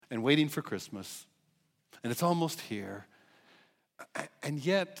and waiting for Christmas. And it's almost here. And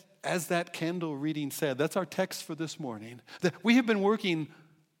yet, as that candle reading said, that's our text for this morning. That we have been working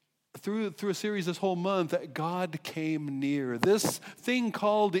through a series this whole month that God came near. This thing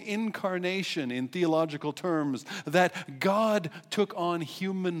called incarnation in theological terms, that God took on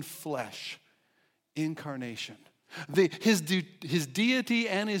human flesh. Incarnation. His deity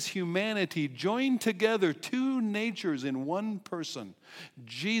and his humanity joined together, two natures in one person.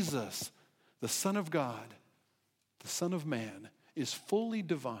 Jesus, the Son of God, the Son of Man, is fully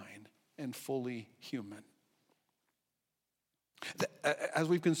divine and fully human. As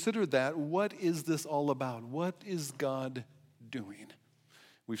we've considered that, what is this all about? What is God doing?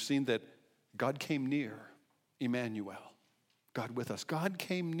 We've seen that God came near, Emmanuel, God with us. God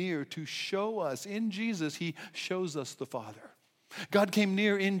came near to show us. In Jesus, he shows us the Father. God came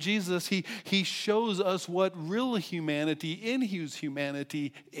near in Jesus. He shows us what real humanity in his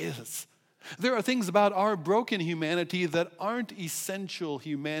humanity is. There are things about our broken humanity that aren't essential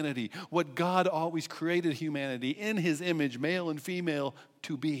humanity, what God always created humanity in his image, male and female,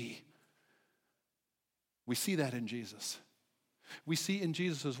 to be. We see that in Jesus. We see in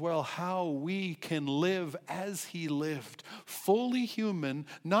Jesus as well how we can live as he lived, fully human,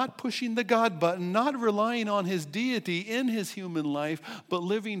 not pushing the God button, not relying on his deity in his human life, but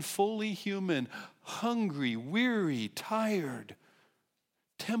living fully human, hungry, weary, tired,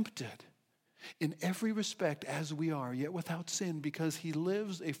 tempted. In every respect as we are, yet without sin, because he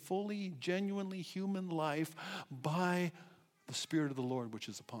lives a fully, genuinely human life by the Spirit of the Lord which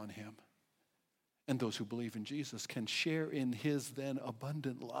is upon him. And those who believe in Jesus can share in his then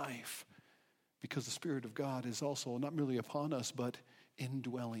abundant life, because the Spirit of God is also not merely upon us, but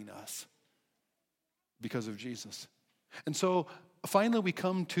indwelling us because of Jesus. And so finally we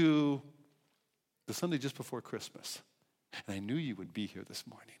come to the Sunday just before Christmas. And I knew you would be here this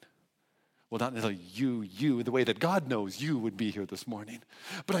morning. Well, not necessarily you, the way that God knows you would be here this morning.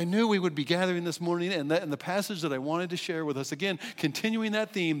 But I knew we would be gathering this morning, and the passage that I wanted to share with us, again, continuing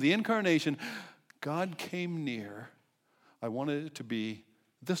that theme, the incarnation, God came near. I wanted it to be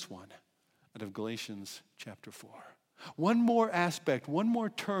this one out of Galatians chapter 4. One more aspect, one more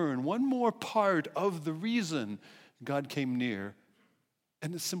turn, one more part of the reason God came near,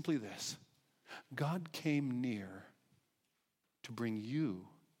 and it's simply this. God came near to bring you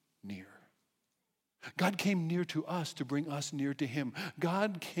near. God came near to us to bring us near to him.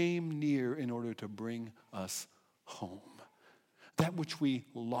 God came near in order to bring us home. That which we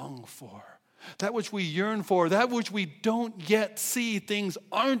long for, that which we yearn for, that which we don't yet see, things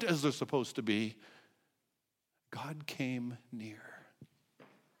aren't as they're supposed to be. God came near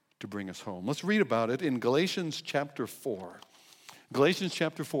to bring us home. Let's read about it in Galatians chapter 4. Galatians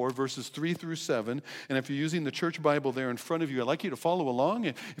chapter 4, verses 3 through 7. And if you're using the church Bible there in front of you, I'd like you to follow along.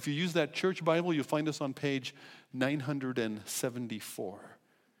 And if you use that church Bible, you'll find us on page 974.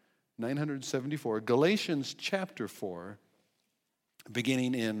 974. Galatians chapter 4,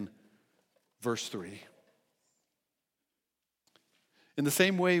 beginning in verse 3. In the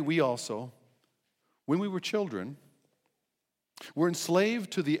same way, we also, when we were children, were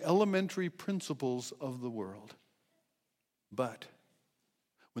enslaved to the elementary principles of the world. But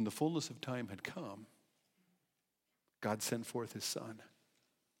when the fullness of time had come, God sent forth his Son,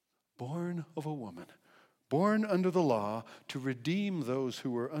 born of a woman, born under the law, to redeem those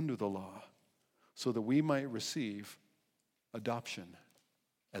who were under the law, so that we might receive adoption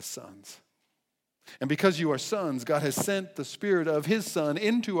as sons. And because you are sons, God has sent the Spirit of his Son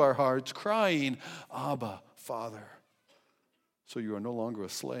into our hearts, crying, Abba, Father. So you are no longer a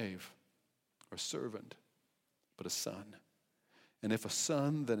slave or servant, but a son. And if a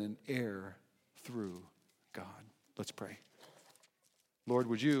son, then an heir through God. Let's pray. Lord,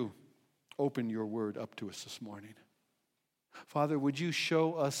 would you open your word up to us this morning? Father, would you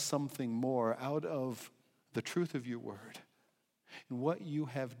show us something more out of the truth of your word and what you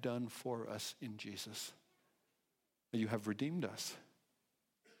have done for us in Jesus? That you have redeemed us.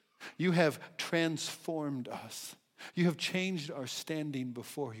 You have transformed us. You have changed our standing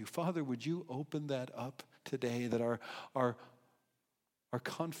before you. Father, would you open that up today, that our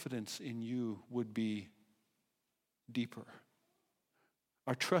confidence in you would be deeper.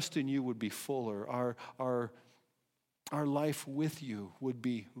 Our trust in you would be fuller. Our life with you would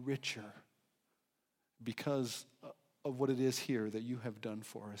be richer because of what it is here that you have done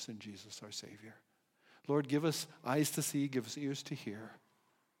for us in Jesus our Savior. Lord, give us eyes to see, give us ears to hear.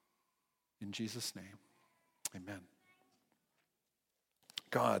 In Jesus' name, amen.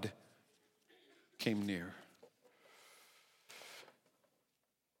 God came near.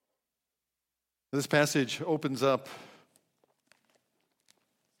 This passage opens up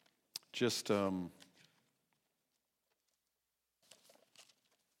just there's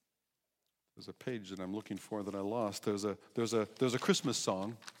a page that I'm looking for that I lost. There's a Christmas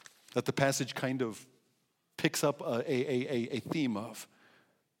song that the passage kind of picks up a theme of.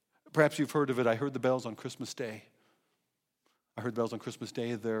 Perhaps you've heard of it. I heard the bells on Christmas Day. I heard bells on Christmas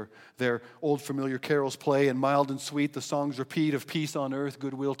Day. Their old familiar carols play, and mild and sweet the songs repeat of peace on earth,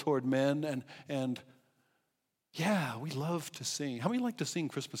 goodwill toward men. And yeah, we love to sing. How many like to sing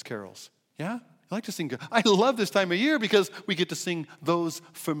Christmas carols? Yeah? I like to sing. I love this time of year because we get to sing those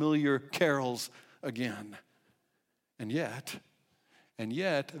familiar carols again. And yet,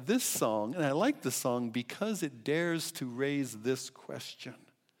 this song, and I like this song because it dares to raise this question.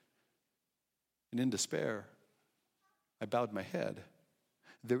 And in despair, I bowed my head.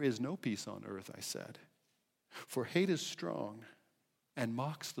 There is no peace on earth, I said, for hate is strong and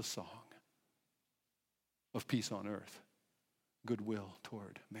mocks the song of peace on earth, goodwill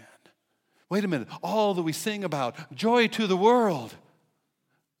toward man. Wait a minute, all that we sing about, joy to the world.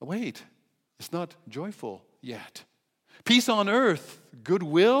 Wait, it's not joyful yet. Peace on earth,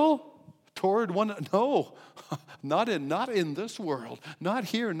 goodwill toward one. No, not in this world, not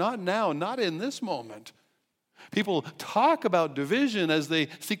here, not now, not in this moment. People talk about division as they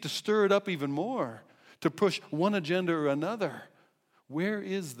seek to stir it up even more, to push one agenda or another. Where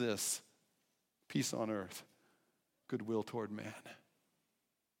is this peace on earth, goodwill toward man?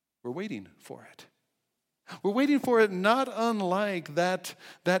 We're waiting for it. We're waiting for it not unlike that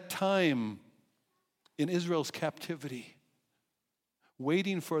time in Israel's captivity,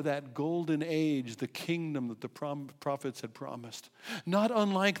 waiting for that golden age, the kingdom that the prophets had promised. Not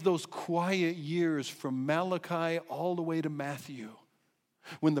unlike those quiet years from Malachi all the way to Matthew,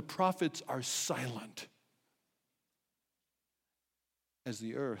 when the prophets are silent as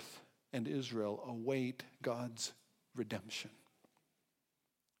the earth and Israel await God's redemption.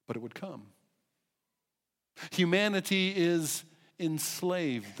 But it would come. Humanity is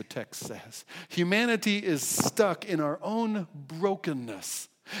enslaved, the text says. Humanity is stuck in our own brokenness.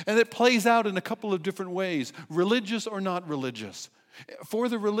 And it plays out in a couple of different ways, religious or not religious. For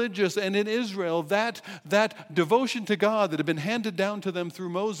the religious and in Israel, that devotion to God that had been handed down to them through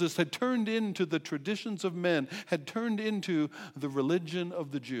Moses had turned into the traditions of men, had turned into the religion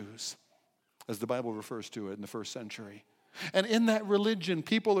of the Jews, as the Bible refers to it in the first century. And in that religion,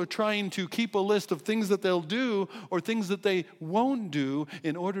 people are trying to keep a list of things that they'll do or things that they won't do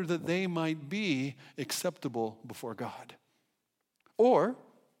in order that they might be acceptable before God. Or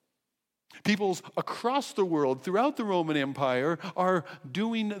peoples across the world, throughout the Roman Empire, are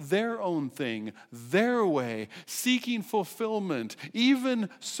doing their own thing, their way, seeking fulfillment, even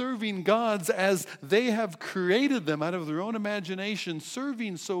serving gods as they have created them out of their own imagination,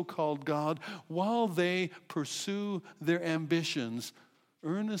 serving so-called God while they pursue their ambitions,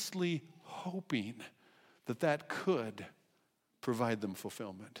 earnestly hoping that could provide them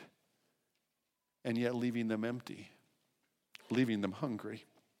fulfillment, and yet leaving them empty, leaving them hungry.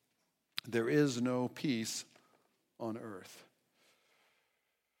 There is no peace on earth.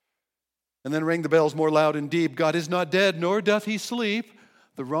 And then rang the bells more loud and deep. God is not dead, nor doth he sleep.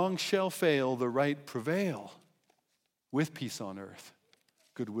 The wrong shall fail, the right prevail. With peace on earth,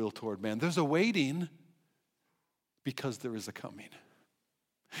 goodwill toward man. There's a waiting because there is a coming.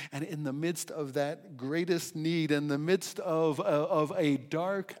 And in the midst of that greatest need, in the midst of a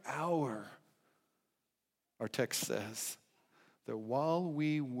dark hour, our text says, that while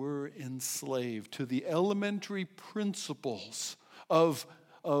we were enslaved to the elementary principles of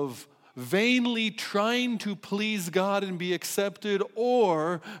vainly trying to please God and be accepted,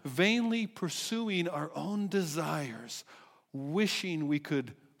 or vainly pursuing our own desires, wishing we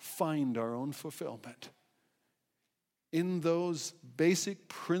could find our own fulfillment, in those basic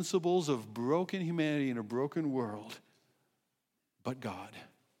principles of broken humanity in a broken world, but God.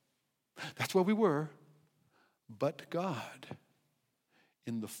 That's where we were, but God,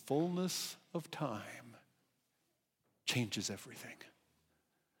 in the fullness of time, changes everything.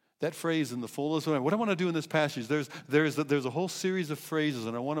 That phrase, in the fullness of time, what I want to do in this passage, there's a whole series of phrases,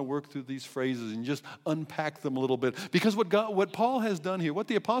 and I want to work through these phrases and just unpack them a little bit. Because what Paul has done here, what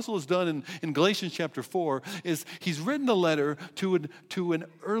the apostle has done in Galatians chapter 4, is he's written a letter to an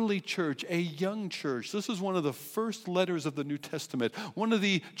early church, a young church. This is one of the first letters of the New Testament. One of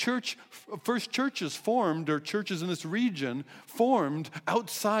the first churches formed, or churches in this region, formed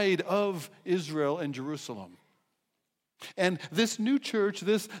outside of Israel and Jerusalem. And this new church,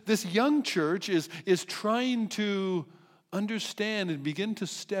 this young church is trying to understand and begin to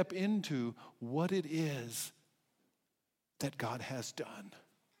step into what it is that God has done.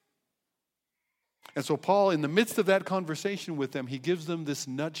 And so Paul, in the midst of that conversation with them, he gives them this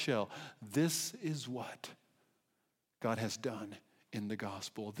nutshell. This is what God has done in the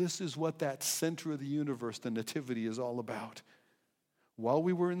gospel. This is what that center of the universe, the nativity, is all about. While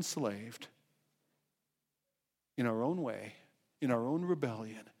we were enslaved, in our own way, in our own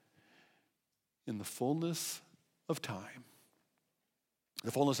rebellion, in the fullness of time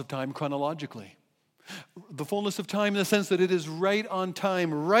chronologically, the fullness of time in the sense that it is right on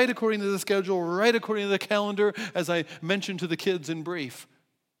time, right according to the schedule, right according to the calendar, as I mentioned to the kids in brief.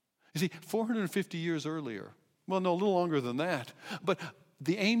 You see, 450 years earlier, well, no, a little longer than that, but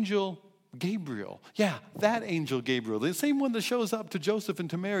the angel Gabriel, that angel Gabriel, the same one that shows up to Joseph and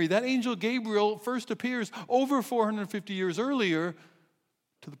to Mary, that angel Gabriel first appears over 450 years earlier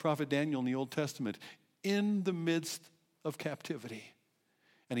to the prophet Daniel in the Old Testament in the midst of captivity.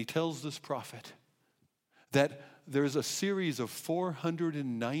 And he tells this prophet that there's a series of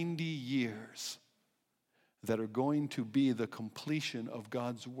 490 years that are going to be the completion of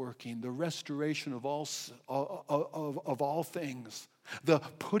God's working, the restoration of all things, the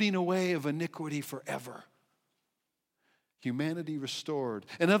putting away of iniquity forever. Humanity restored.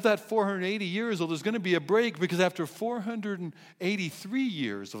 And of that 480 years, there's going to be a break because after 483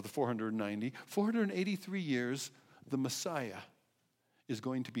 years of the 490, 483 years, the Messiah is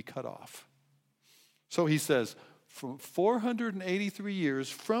going to be cut off. So he says, from 483 years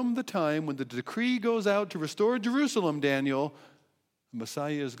from the time when the decree goes out to restore Jerusalem, Daniel, the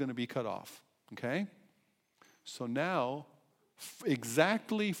Messiah is going to be cut off. Okay? So now,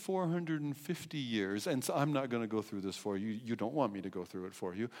 exactly 450 years, and so I'm not going to go through this for you. You don't want me to go through it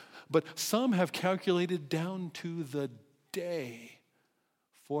for you. But some have calculated down to the day,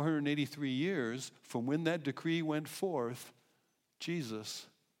 483 years from when that decree went forth, Jesus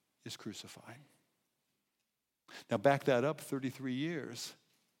is crucified. Now back that up 33 years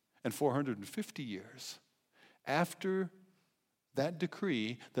and 450 years after that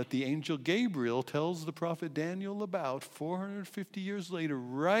decree that the angel Gabriel tells the prophet Daniel about 450 years later,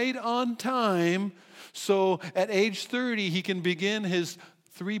 right on time, so at age 30 he can begin his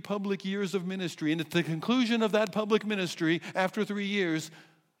 3 public years of ministry. And at the conclusion of that public ministry, after 3 years,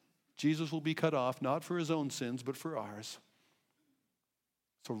 Jesus will be cut off, not for his own sins, but for ours.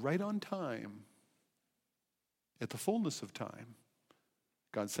 So right on time, at the fullness of time,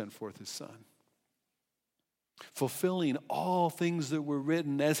 God sent forth his Son, fulfilling all things that were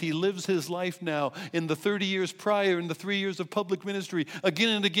written as he lives his life now in the 30 years prior, in the 3 years of public ministry. Again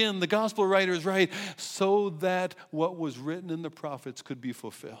and again, the gospel writers write, so that what was written in the prophets could be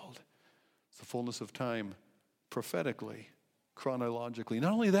fulfilled. It's the fullness of time prophetically, chronologically.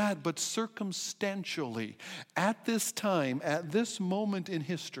 Not only that, but circumstantially. At this time, at this moment in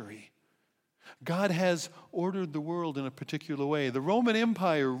history, God has ordered the world in a particular way. The Roman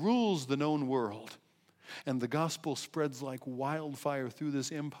Empire rules the known world. And the gospel spreads like wildfire through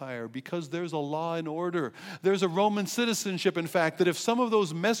this empire because there's a law and order. There's a Roman citizenship, in fact, that if some of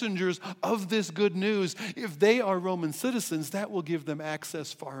those messengers of this good news, if they are Roman citizens, that will give them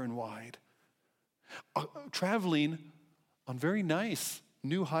access far and wide. Traveling on very nice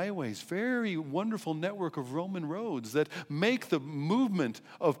new highways, very wonderful network of Roman roads that make the movement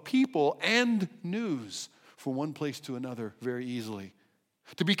of people and news from one place to another very easily.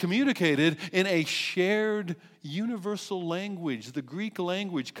 To be communicated in a shared universal language, the Greek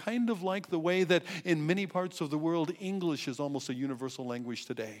language, kind of like the way that in many parts of the world, English is almost a universal language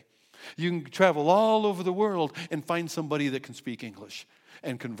today. You can travel all over the world and find somebody that can speak English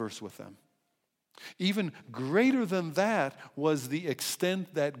and converse with them. Even greater than that was the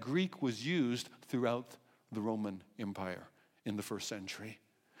extent that Greek was used throughout the Roman Empire in the first century.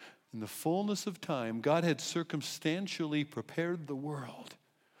 In the fullness of time, God had circumstantially prepared the world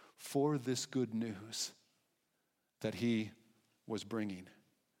for this good news that he was bringing.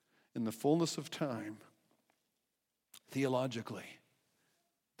 In the fullness of time, theologically,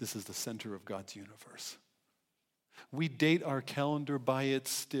 this is the center of God's universe. We date our calendar by it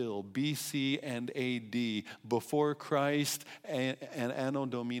still, BC and AD, before Christ and Anno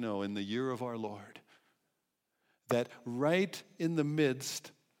Domino, in the year of our Lord. That right in the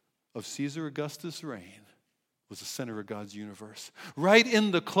midst of Caesar Augustus' reign was the center of God's universe. Right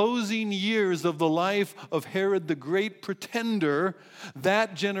in the closing years of the life of Herod the Great Pretender,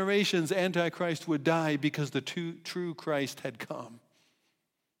 that generation's Antichrist would die because the true Christ had come.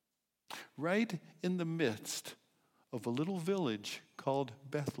 Right in the midst of a little village called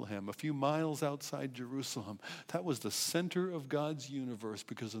Bethlehem, a few miles outside Jerusalem. That was the center of God's universe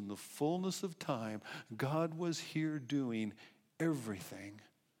because in the fullness of time, God was here doing everything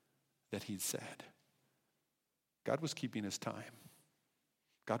that he'd said. God was keeping his time.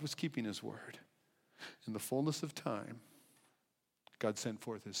 God was keeping his word. In the fullness of time, God sent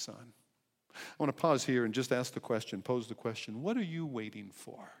forth his Son. I want to pause here and just pose the question, what are you waiting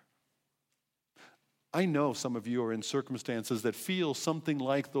for? I know some of you are in circumstances that feel something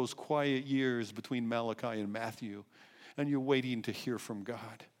like those quiet years between Malachi and Matthew, and you're waiting to hear from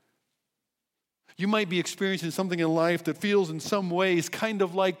God. You might be experiencing something in life that feels in some ways kind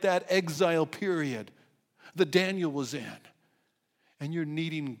of like that exile period that Daniel was in. And you're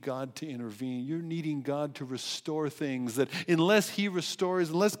needing God to intervene. You're needing God to restore things that unless he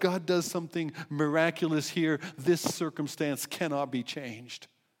restores, unless God does something miraculous here, this circumstance cannot be changed.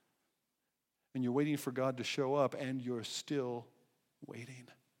 And you're waiting for God to show up, and you're still waiting.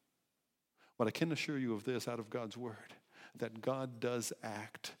 But I can assure you of this out of God's word, that God does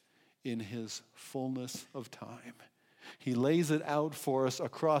act in his fullness of time. He lays it out for us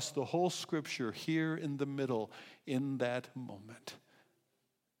across the whole scripture here in the middle in that moment.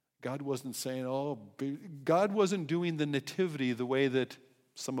 God wasn't doing the nativity the way that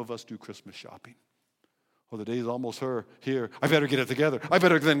some of us do Christmas shopping. Oh, the day's almost here. I better get it together. I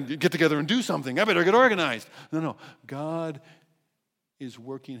better then get together and do something. I better get organized. No. God is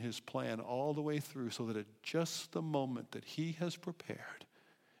working his plan all the way through so that at just the moment that he has prepared,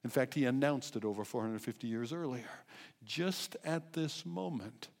 in fact, he announced it over 450 years earlier, just at this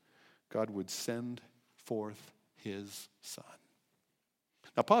moment, God would send forth his Son.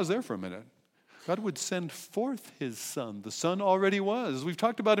 Now pause there for a minute. God would send forth his Son. The Son already was. As we've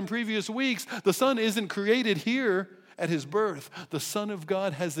talked about in previous weeks, the Son isn't created here at his birth. The Son of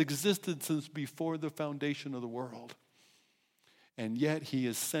God has existed since before the foundation of the world. And yet he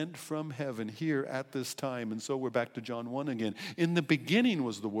is sent from heaven here at this time. And so we're back to John 1 again. In the beginning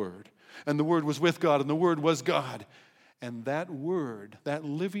was the Word, and the Word was with God, and the Word was God. And that Word, that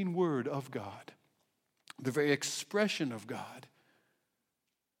living Word of God, the very expression of God,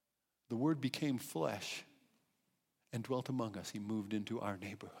 the Word became flesh and dwelt among us. He moved into our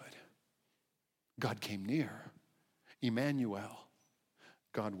neighborhood. God came near. Emmanuel,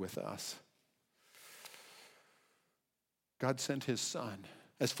 God with us. God sent his Son,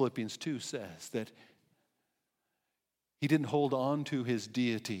 as Philippians 2 says, that he didn't hold on to his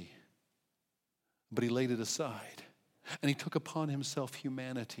deity, but he laid it aside. And he took upon himself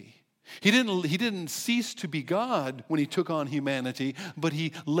humanity. He didn't cease to be God when he took on humanity, but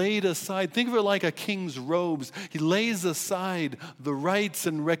he laid aside, think of it like a king's robes. He lays aside the rights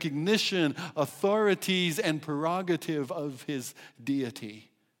and recognition, authorities and prerogative of his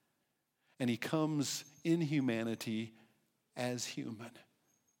deity. And he comes in humanity as human.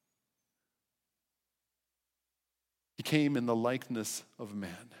 He came in the likeness of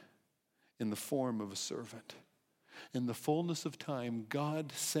man, in the form of a servant. In the fullness of time,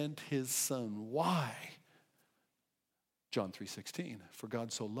 God sent his Son. Why? John 3:16, for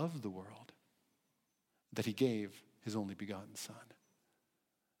God so loved the world that he gave his only begotten Son,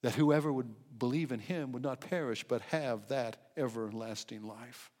 that whoever would believe in him would not perish but have that everlasting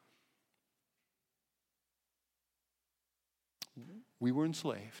life. We were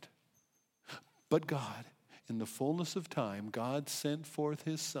enslaved, but God, in the fullness of time, God sent forth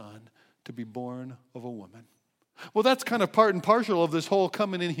his Son to be born of a woman. Well, that's kind of part and parcel of this whole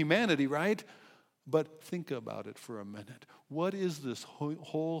coming in humanity, right? But think about it for a minute. What is this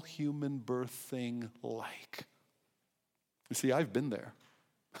whole human birth thing like? You see, I've been there.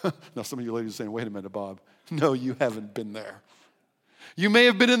 Now, some of you ladies are saying, wait a minute, Bob. No, you haven't been there. You may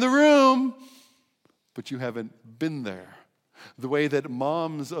have been in the room, but you haven't been there. The way that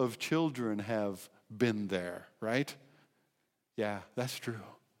moms of children have been there, right? Yeah, that's true.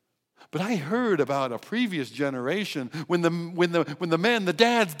 But I heard about a previous generation when the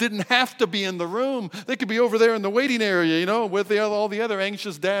dads didn't have to be in the room. They could be over there in the waiting area, with all the other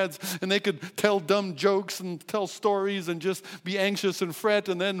anxious dads, and they could tell dumb jokes and tell stories and just be anxious and fret.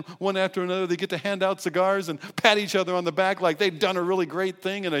 And then one after another, they get to hand out cigars and pat each other on the back like they'd done a really great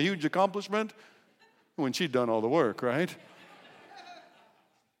thing and a huge accomplishment when she'd done all the work, right?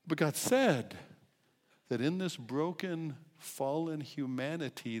 But God said that in this broken, fallen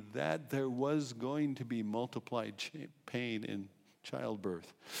humanity, that there was going to be multiplied pain in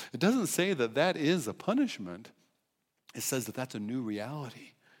childbirth. It doesn't say that that is a punishment. It says that that's a new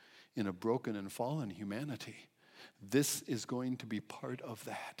reality in a broken and fallen humanity. This is going to be part of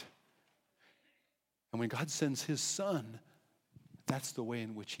that. And when God sends his Son, that's the way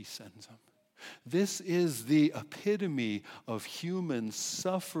in which he sends him. This is the epitome of human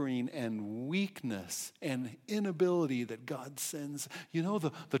suffering and weakness and inability that God sends.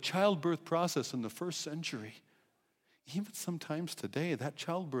 The childbirth process in the first century, even sometimes today, that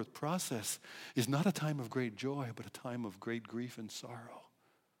childbirth process is not a time of great joy, but a time of great grief and sorrow.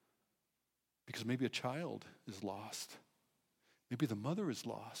 Because maybe a child is lost. Maybe the mother is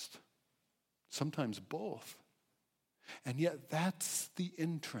lost. Sometimes both. And yet that's the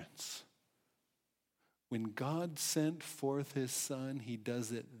entrance. When God sent forth his Son, he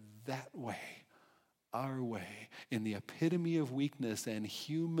does it that way, our way, in the epitome of weakness and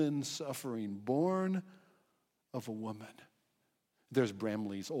human suffering, born of a woman. There's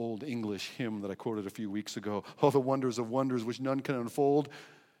Bramley's old English hymn that I quoted a few weeks ago. Oh, the wonders of wonders which none can unfold.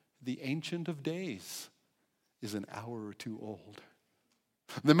 The Ancient of Days is an hour or two old.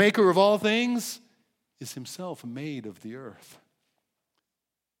 The maker of all things is himself made of the earth.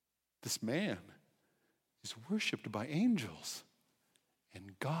 This man is worshipped by angels,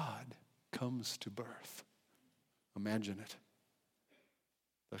 and God comes to birth. Imagine it.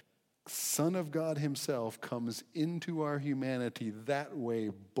 The Son of God himself comes into our humanity that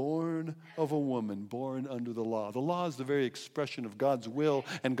way, born of a woman, born under the law. The law is the very expression of God's will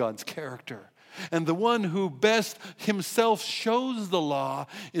and God's character. And the one who best himself shows the law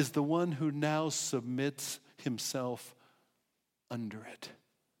is the one who now submits himself under it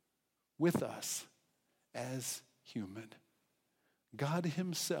with us as human. God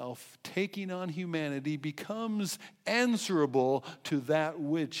himself, taking on humanity, becomes answerable to that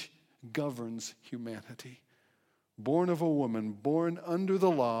which governs humanity. Born of a woman, born under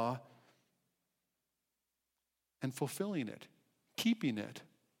the law, and fulfilling it, keeping it.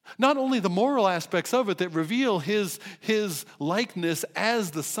 Not only the moral aspects of it that reveal his likeness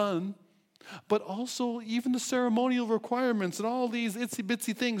as the Son, but also even the ceremonial requirements and all these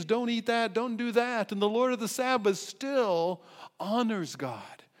itsy-bitsy things. Don't eat that, don't do that. And the Lord of the Sabbath still honors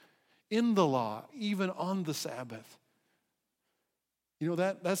God in the law, even on the Sabbath. You know,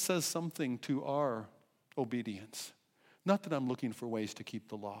 that says something to our obedience. Not that I'm looking for ways to keep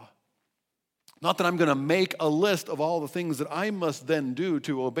the law. Not that I'm going to make a list of all the things that I must then do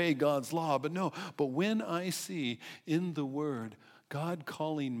to obey God's law, but no. But when I see in the Word God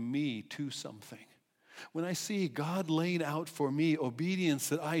calling me to something, when I see God laying out for me obedience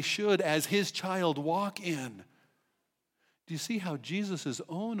that I should, as his child, walk in, do you see how Jesus'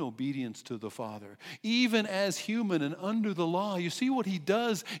 own obedience to the Father, even as human and under the law, you see what he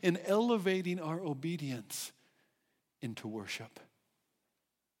does in elevating our obedience into worship?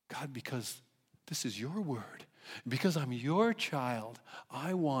 God, because this is your word, because I'm your child,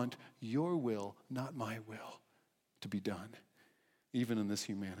 I want your will, not my will, to be done, even in this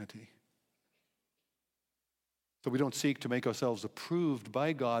humanity. So we don't seek to make ourselves approved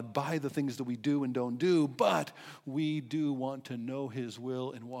by God by the things that we do and don't do, but we do want to know his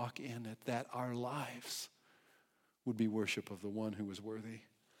will and walk in it, that our lives would be worship of the one who is worthy.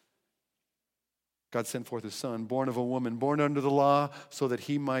 God sent forth his Son, born of a woman, born under the law, so that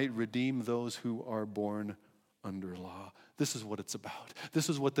he might redeem those who are born under law. This is what it's about. This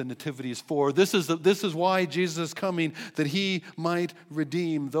is what the nativity is for. This is why Jesus is coming, that he might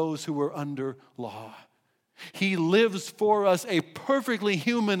redeem those who are under law. He lives for us a perfectly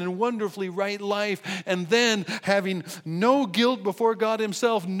human and wonderfully right life, and then, having no guilt before God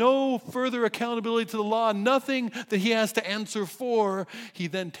himself, no further accountability to the law, nothing that he has to answer for, he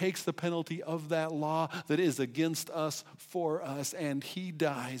then takes the penalty of that law that is against us for us, and he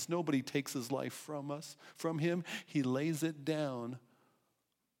dies. Nobody takes his life from him. He lays it down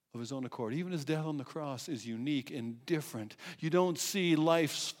of his own accord. Even his death on the cross is unique and different. You don't see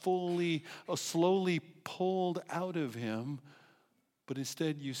life slowly pulled out of him, but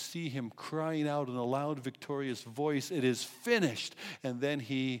instead you see him crying out in a loud, victorious voice, "It is finished." And then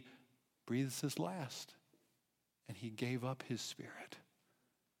he breathes his last, and he gave up his spirit.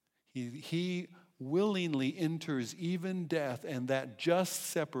 He willingly enters even death and that just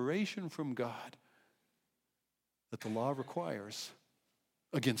separation from God that the law requires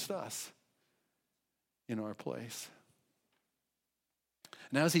against us in our place.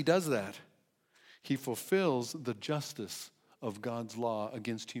 And as he does that, he fulfills the justice of God's law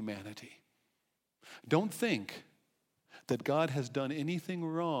against humanity. Don't think that God has done anything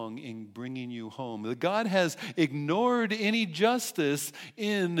wrong in bringing you home, that God has ignored any justice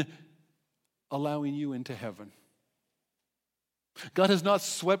in allowing you into heaven. God has not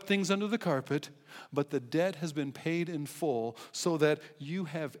swept things under the carpet, but the debt has been paid in full so that you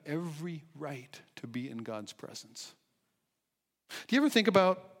have every right to be in God's presence. Do you ever think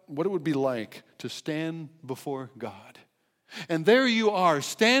about what it would be like to stand before God? And there you are,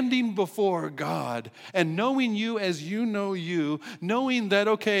 standing before God, and knowing you as you know you, knowing that,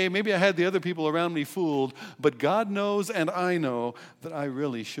 okay, maybe I had the other people around me fooled, but God knows and I know that I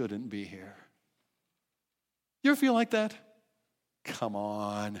really shouldn't be here. You ever feel like that? Come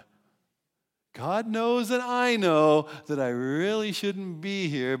on. God knows and I know that I really shouldn't be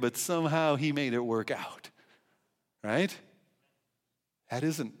here, but somehow he made it work out. Right? That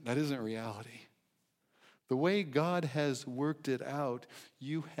isn't reality. The way God has worked it out,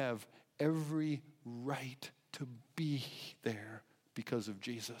 you have every right to be there because of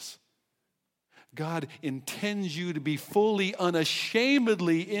Jesus. God intends you to be fully,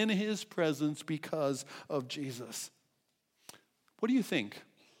 unashamedly in his presence because of Jesus. What do you think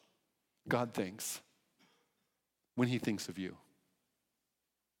God thinks when he thinks of you?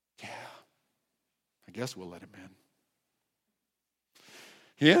 Yeah, I guess we'll let him in.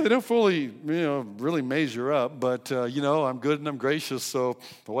 Yeah, they don't fully, really measure up, but, I'm good and I'm gracious, so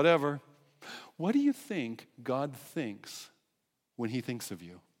whatever. What do you think God thinks when he thinks of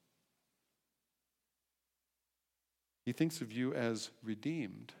you? He thinks of you as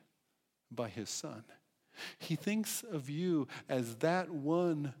redeemed by his Son. He thinks of you as that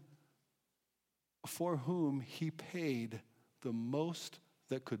one for whom he paid the most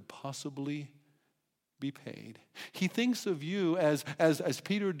that could possibly be paid. He thinks of you as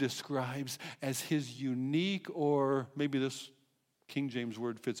Peter describes, as his unique, or maybe this King James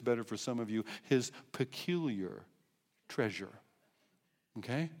word fits better for some of you, his peculiar treasure.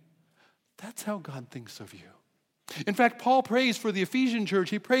 Okay? That's how God thinks of you. In fact, Paul prays for the Ephesian church.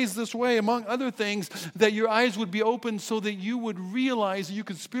 He prays this way, among other things, that your eyes would be open so that you would realize, you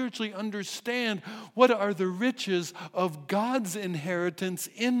could spiritually understand what are the riches of God's inheritance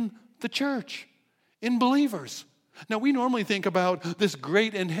in the church, in believers. Now, we normally think about this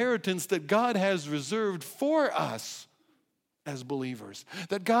great inheritance that God has reserved for us as believers,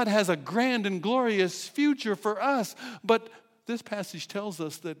 that God has a grand and glorious future for us. But this passage tells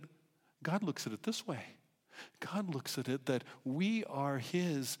us that God looks at it this way. God looks at it that we are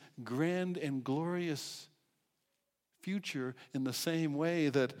his grand and glorious future in the same way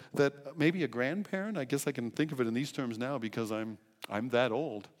that maybe a grandparent, I guess I can think of it in these terms now because I'm that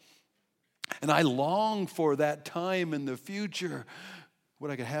old. And I long for that time in the future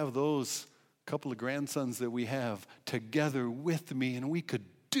when I could have those couple of grandsons that we have together with me and we could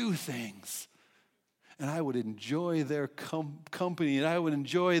do things. And I would enjoy their company, and I would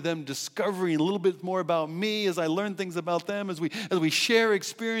enjoy them discovering a little bit more about me as I learn things about them, as we share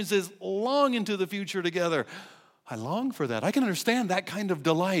experiences long into the future together. I long for that. I can understand that kind of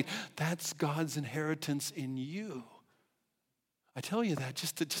delight. That's God's inheritance in you. I tell you that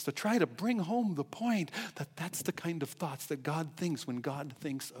just to try to bring home the point that that's the kind of thoughts that God thinks when God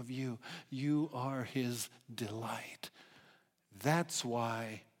thinks of you. You are his delight. That's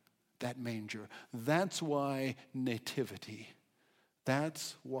why that manger. That's why nativity.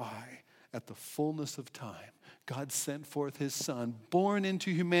 That's why at the fullness of time, God sent forth his Son, born into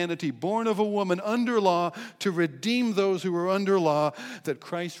humanity, born of a woman under law, to redeem those who were under law, that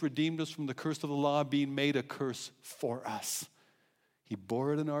Christ redeemed us from the curse of the law, being made a curse for us. He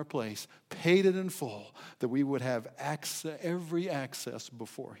bore it in our place, paid it in full, that we would have every access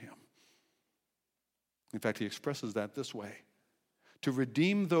before him. In fact, he expresses that this way: to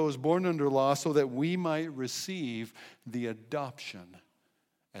redeem those born under law so that we might receive the adoption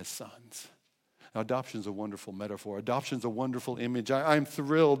as sons. Now, adoption is a wonderful metaphor. Adoption is a wonderful image. I'm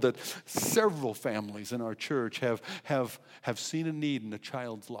thrilled that several families in our church have seen a need in a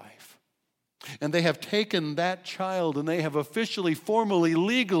child's life. And they have taken that child and they have officially, formally,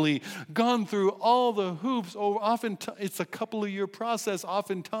 legally gone through all the hoops. Often it's a couple of year process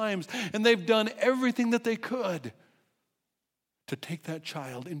oftentimes. And they've done everything that they could to take that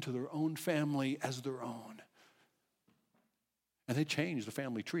child into their own family as their own. And they change the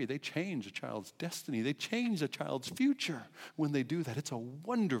family tree. They change a child's destiny. They change a child's future when they do that. It's a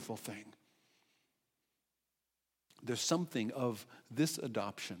wonderful thing. There's something of this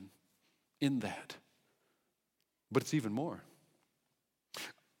adoption in that. But it's even more.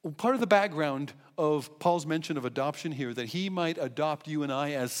 Part of the background of Paul's mention of adoption here, that he might adopt you and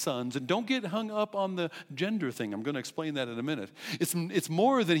I as sons. And don't get hung up on the gender thing. I'm going to explain that in a minute. It's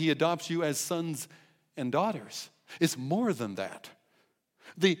more than he adopts you as sons and daughters. It's more than that.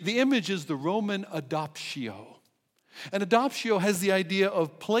 The image is the Roman adoptio. And adoptio has the idea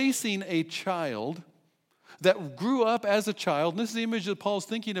of placing a child that grew up as a child. And this is the image that Paul's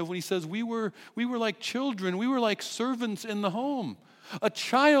thinking of when he says we were like children. We were like servants in the home. A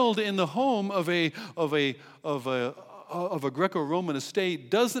child in the home of a Greco-Roman estate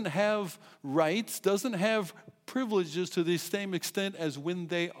doesn't have rights, doesn't have privileges to the same extent as when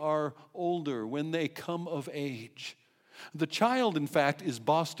they are older, when they come of age. The child, in fact, is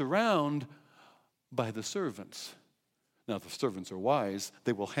bossed around by the servants. Now, if the servants are wise,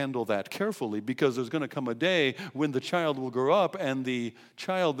 they will handle that carefully, because there's going to come a day when the child will grow up and the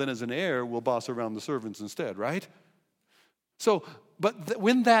child then as an heir will boss around the servants instead, right? So, but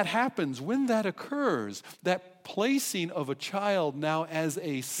when that happens, when that occurs, that placing of a child now as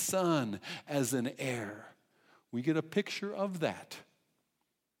a son, as an heir, we get a picture of that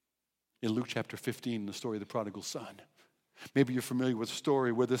in Luke chapter 15, the story of the prodigal son. Maybe you're familiar with the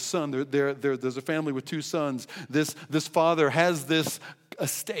story where the son, there's a family with two sons. This father has this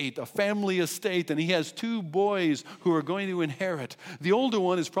estate, a family estate, and he has two boys who are going to inherit. The older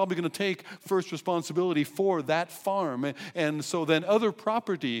one is probably going to take first responsibility for that farm, and so then other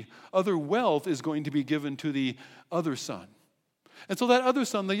property, other wealth is going to be given to the other son. And so that other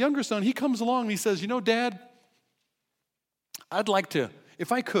son, the younger son, he comes along and he says, Dad, I'd like to,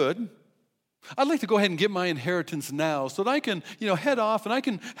 if I could, I'd like to go ahead and get my inheritance now so that I can, head off and I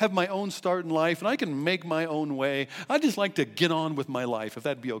can have my own start in life and I can make my own way. I'd just like to get on with my life, if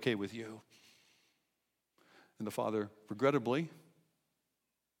that'd be okay with you. And the father, regrettably,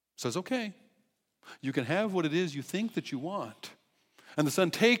 says, okay, you can have what it is you think that you want. And the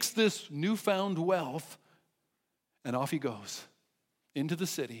son takes this newfound wealth and off he goes into the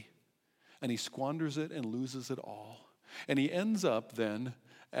city, and he squanders it and loses it all. And he ends up then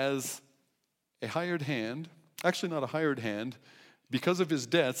as a hired hand, actually not a hired hand, because of his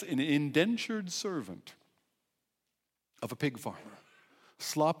debts, an indentured servant of a pig farmer,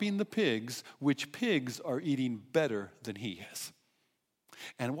 slopping the pigs, which pigs are eating better than he is.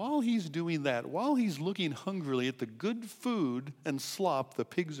 And while he's doing that, while he's looking hungrily at the good food and slop the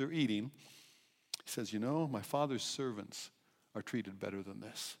pigs are eating, he says, my father's servants are treated better than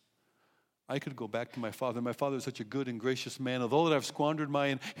this. I could go back to my father. My father is such a good and gracious man. Although that I've squandered my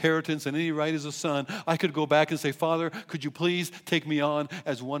inheritance and any right as a son, I could go back and say, Father, could you please take me on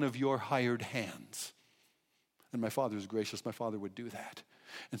as one of your hired hands? And my father is gracious. My father would do that.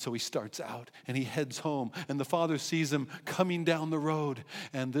 And so he starts out and he heads home. And the father sees him coming down the road.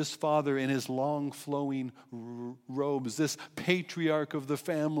 And this father in his long flowing robes, this patriarch of the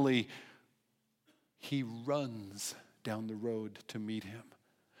family, he runs down the road to meet him.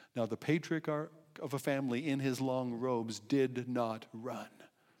 Now, the patriarch of a family in his long robes did not run,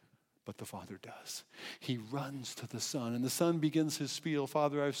 but the father does. He runs to the son, and the son begins his spiel.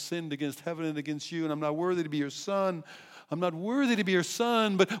 Father, I've sinned against heaven and against you, and I'm not worthy to be your son. I'm not worthy to be your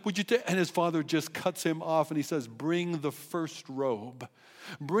son, but would you take... And his father just cuts him off, and he says, bring the first robe.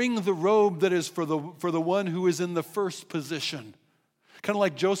 Bring the robe that is for the one who is in the first position. Kind of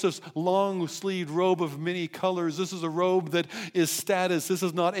like Joseph's long-sleeved robe of many colors. This is a robe that is status. This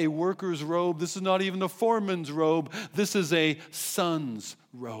is not a worker's robe. This is not even a foreman's robe. This is a son's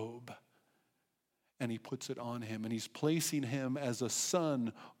robe. And he puts it on him, and he's placing him as a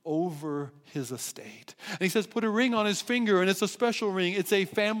son over his estate. And he says, put a ring on his finger, and it's a special ring. It's a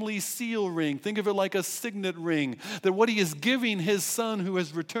family seal ring. Think of it like a signet ring. That what he is giving his son who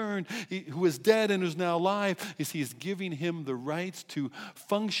has returned, who is dead and is now alive, is he is giving him the rights to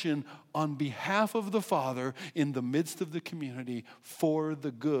function on behalf of the father in the midst of the community for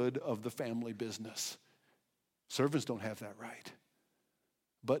the good of the family business. Servants don't have that right.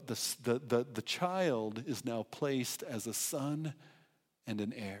 But the child is now placed as a son and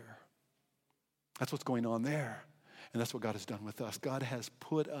an heir. That's what's going on there. And that's what God has done with us. God has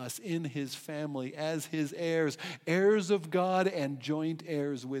put us in his family as his heirs, heirs of God and joint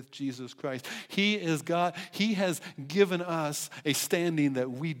heirs with Jesus Christ. He is God. He has given us a standing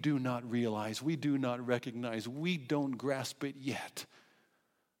that we do not realize, we do not recognize, we don't grasp it yet.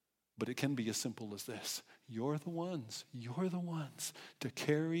 But it can be as simple as this. You're the ones to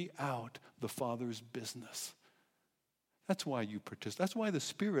carry out the Father's business. That's why you participate. That's why the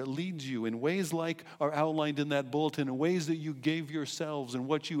Spirit leads you in ways like are outlined in that bulletin, in ways that you gave yourselves and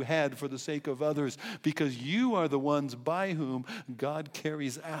what you had for the sake of others, because you are the ones by whom God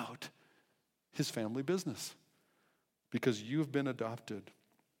carries out his family business, because you've been adopted.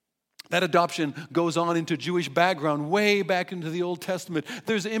 That adoption goes on into Jewish background, way back into the Old Testament.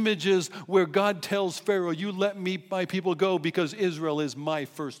 There's images where God tells Pharaoh, you let my people go because Israel is my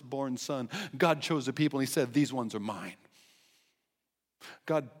firstborn son. God chose a people and he said, these ones are mine.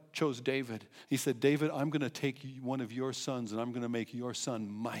 God chose David. He said, David, I'm going to take one of your sons and I'm going to make your son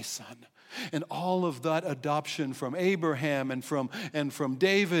my son. And all of that adoption from Abraham and from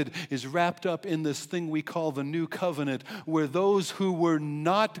David is wrapped up in this thing we call the new covenant, where those who were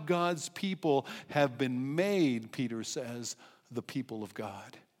not God's people have been made, Peter says, the people of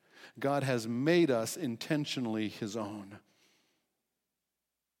God. God has made us intentionally his own.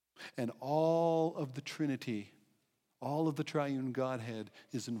 And all of the Trinity, All of the triune Godhead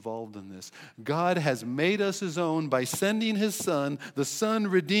is involved in this. God has made us his own by sending his Son. The Son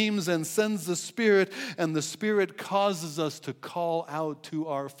redeems and sends the Spirit, and the Spirit causes us to call out to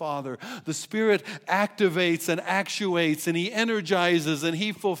our Father. The Spirit activates and actuates, and he energizes and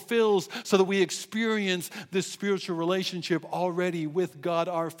he fulfills so that we experience this spiritual relationship already with God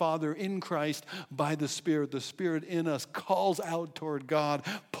our Father in Christ by the Spirit. The Spirit in us calls out toward God,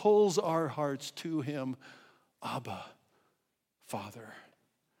 pulls our hearts to him. Abba, Father.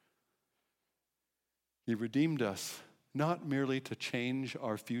 He redeemed us not merely to change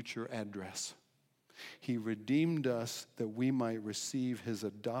our future address. He redeemed us that we might receive his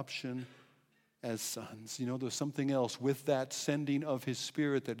adoption as sons. You know, there's something else with that sending of his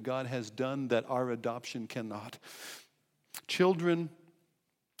Spirit that God has done that our adoption cannot. Children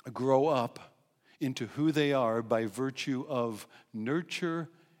grow up into who they are by virtue of nurture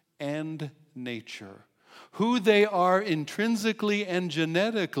and nature. Who they are intrinsically and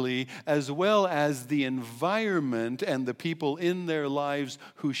genetically, as well as the environment and the people in their lives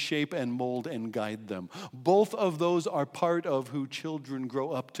who shape and mold and guide them. Both of those are part of who children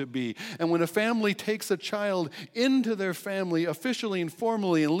grow up to be. And when a family takes a child into their family, officially and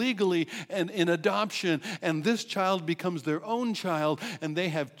formally and legally and in adoption, and this child becomes their own child, and they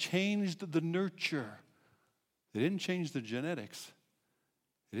have changed the nurture. They didn't change the genetics.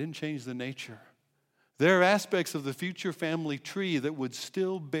 They didn't change the nature. There are aspects of the future family tree that would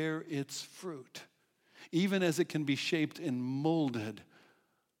still bear its fruit, even as it can be shaped and molded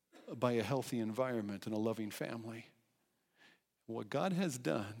by a healthy environment and a loving family. What God has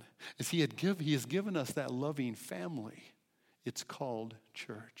done is He has given us that loving family. It's called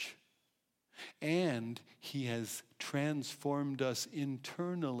church. And He has transformed us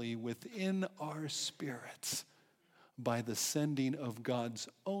internally within our spirits by the sending of God's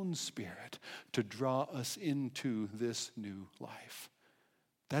own Spirit to draw us into this new life.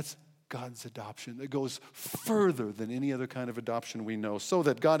 That's God's adoption. It goes further than any other kind of adoption we know. So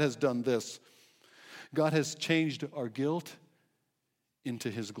that God has done this. God has changed our guilt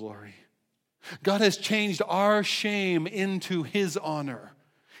into His glory. God has changed our shame into His honor.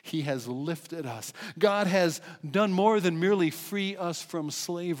 He has lifted us. God has done more than merely free us from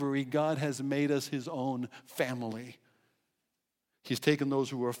slavery. God has made us His own family. He's taken those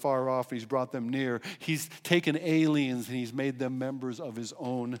who were far off and He's brought them near. He's taken aliens and He's made them members of His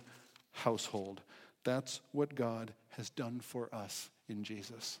own household. That's what God has done for us in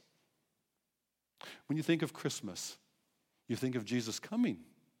Jesus. When you think of Christmas, you think of Jesus coming.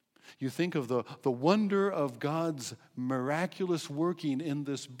 You think of the wonder of God's miraculous working in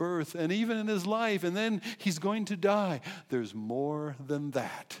this birth and even in His life, and then He's going to die. There's more than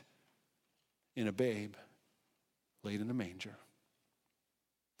that in a babe laid in a manger.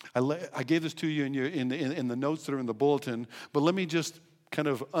 I gave this to you in the notes that are in the bulletin, but let me just kind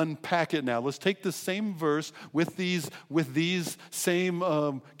of unpack it now. Let's take the same verse with these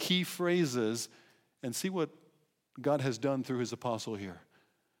same key phrases and see what God has done through His apostle here.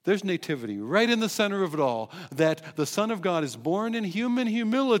 There's nativity right in the center of it all, that the Son of God is born in human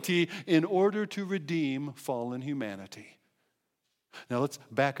humility in order to redeem fallen humanity. Now let's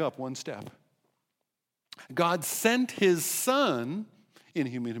back up one step. God sent His Son in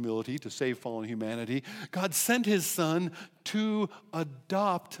human humility to save fallen humanity. God sent His Son to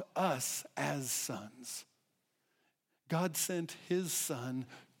adopt us as sons. God sent His Son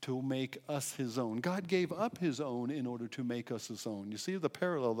to make us His own. God gave up His own in order to make us His own. You see the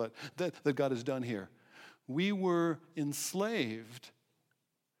parallel that God has done here. We were enslaved,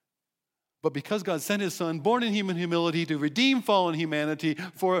 but because God sent His Son, born in human humility, to redeem fallen humanity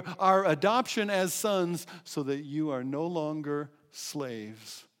for our adoption as sons, so that you are no longer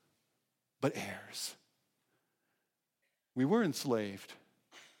slaves, but heirs. We were enslaved,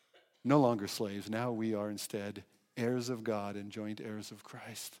 no longer slaves. Now we are instead heirs of God and joint heirs of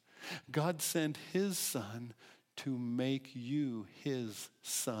Christ. God sent His Son to make you His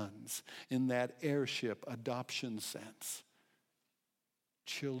sons in that heirship, adoption sense.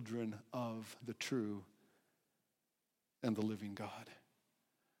 Children of the true and the living God.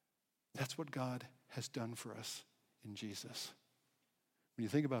 That's what God has done for us in Jesus. When you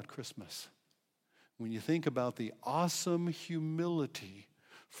think about Christmas, when you think about the awesome humility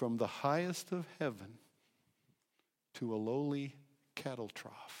from the highest of heaven to a lowly cattle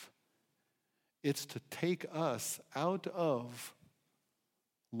trough, it's to take us out of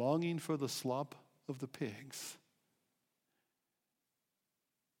longing for the slop of the pigs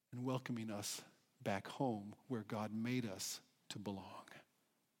and welcoming us back home where God made us to belong.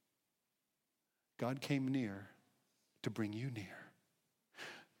 God came near to bring you near.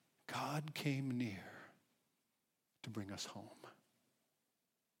 God came near to bring us home.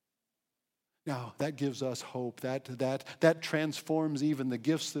 Now, that gives us hope. That transforms even the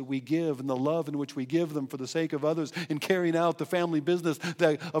gifts that we give and the love in which we give them for the sake of others in carrying out the family business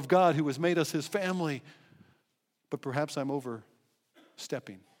of God who has made us his family. But perhaps I'm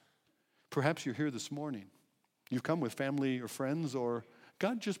overstepping. Perhaps you're here this morning. You've come with family or friends, or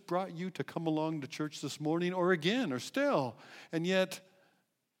God just brought you to come along to church this morning, or again, or still. And yet,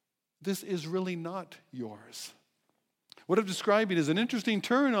 this is really not yours. What I'm describing is an interesting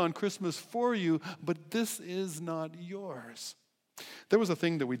turn on Christmas for you, but this is not yours. There was a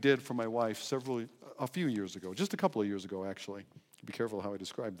thing that we did for my wife a few years ago, just a couple of years ago, actually. Be careful how I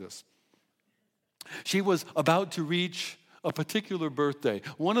describe this. She was about to reach a particular birthday,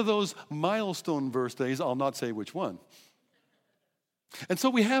 one of those milestone birthdays. I'll not say which one. And so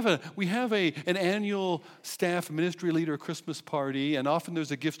we have an annual staff ministry leader Christmas party, and often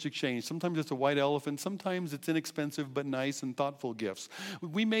there's a gift exchange. Sometimes it's a white elephant, sometimes it's inexpensive but nice and thoughtful gifts.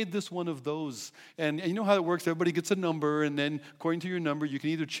 We made this one of those, and you know how it works. Everybody gets a number, and then according to your number, you can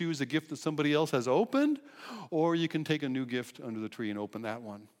either choose a gift that somebody else has opened, or you can take a new gift under the tree and open that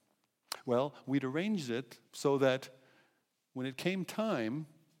one. Well, we'd arranged it so that when it came time,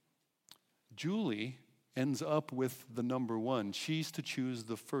 Julie ends up with the number one. She's to choose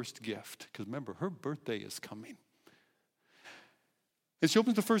the first gift, because remember, her birthday is coming. And she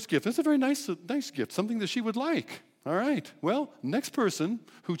opens the first gift. It's a very nice gift, something that she would like. All right. Well, next person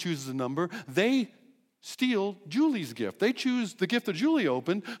who chooses a number, they steal Julie's gift. They choose the gift that Julie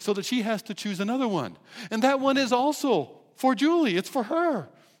opened so that she has to choose another one. And that one is also for Julie. It's for her.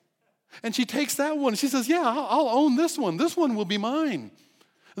 And she takes that one. She says, yeah, I'll own this one. This one will be mine.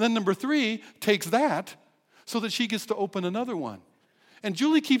 And then number 3 takes that so that she gets to open another one. And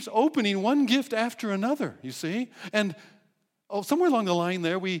Julie keeps opening one gift after another, you see? And somewhere along the line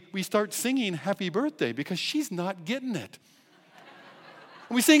there, we start singing happy birthday because she's not getting it.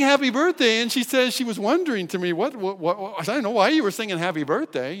 We sing happy birthday, and she says she was wondering to me, what I don't know why you were singing happy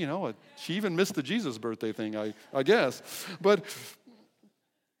birthday. You know, she even missed the Jesus birthday thing, I guess. But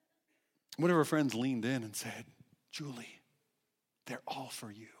one of her friends leaned in and said, Julie, they're all for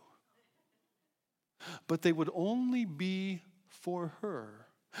you. But they would only be for her.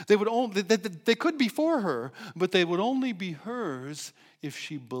 They could be for her, but they would only be hers if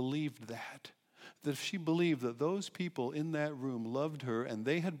she believed that. That if she believed that those people in that room loved her and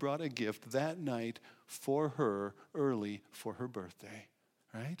they had brought a gift that night for her early for her birthday,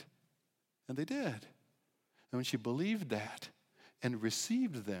 right? And they did. And when she believed that and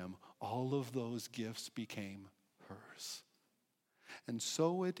received them, all of those gifts became hers. And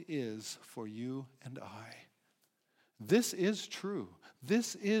so it is for you and I. This is true.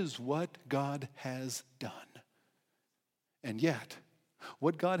 This is what God has done. And yet,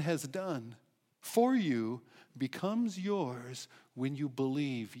 what God has done for you becomes yours when you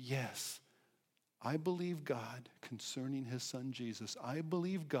believe, yes, I believe God concerning his son Jesus. I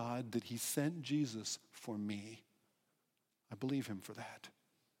believe God that he sent Jesus for me. I believe him for that.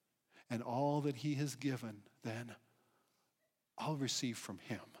 And all that he has given, then I'll receive from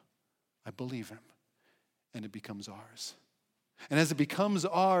him. I believe him. And it becomes ours. And as it becomes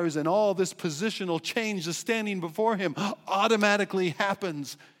ours and all this positional change, the standing before him automatically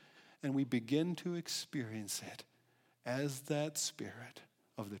happens. And we begin to experience it as that Spirit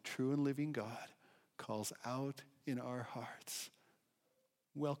of the true and living God calls out in our hearts.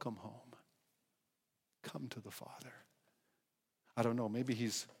 Welcome home. Come to the Father. I don't know, maybe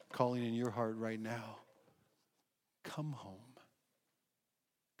he's calling in your heart right now. Come home.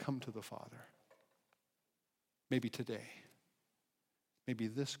 Come to the Father. Maybe today, maybe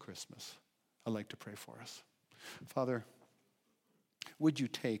this Christmas, I'd like to pray for us. Father, would you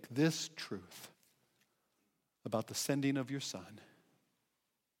take this truth about the sending of your Son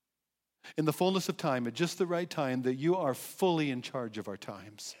in the fullness of time, at just the right time, that you are fully in charge of our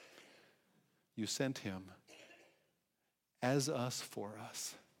times. You sent him as us for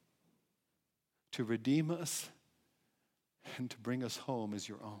us, to redeem us and to bring us home as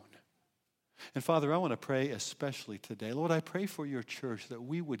your own. And Father, I want to pray especially today. Lord, I pray for your church that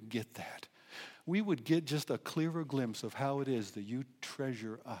we would get that. We would get just a clearer glimpse of how it is that you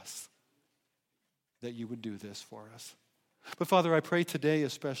treasure us, that you would do this for us. But Father, I pray today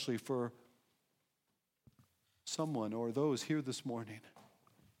especially for someone or those here this morning,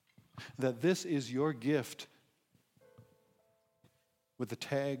 that this is your gift with a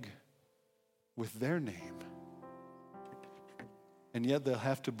tag with their name. And yet they'll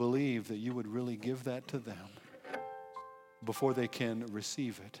have to believe that you would really give that to them before they can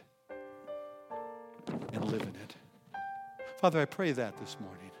receive it and live in it. Father, I pray that this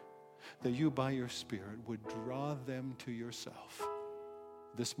morning, that you by your Spirit would draw them to yourself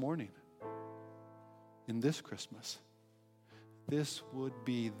this morning, in this Christmas. This would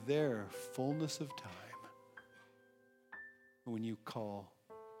be their fullness of time when you call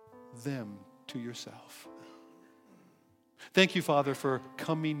them to yourself. Thank you, Father, for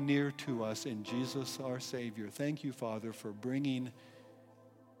coming near to us in Jesus our Savior. Thank you, Father, for bringing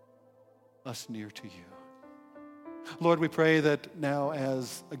us near to you. Lord, we pray that now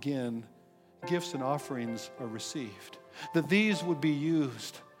as, again, gifts and offerings are received, that these would be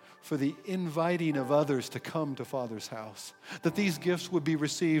used for the inviting of others to come to Father's house, that these gifts would be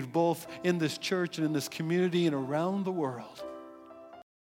received both in this church and in this community and around the world,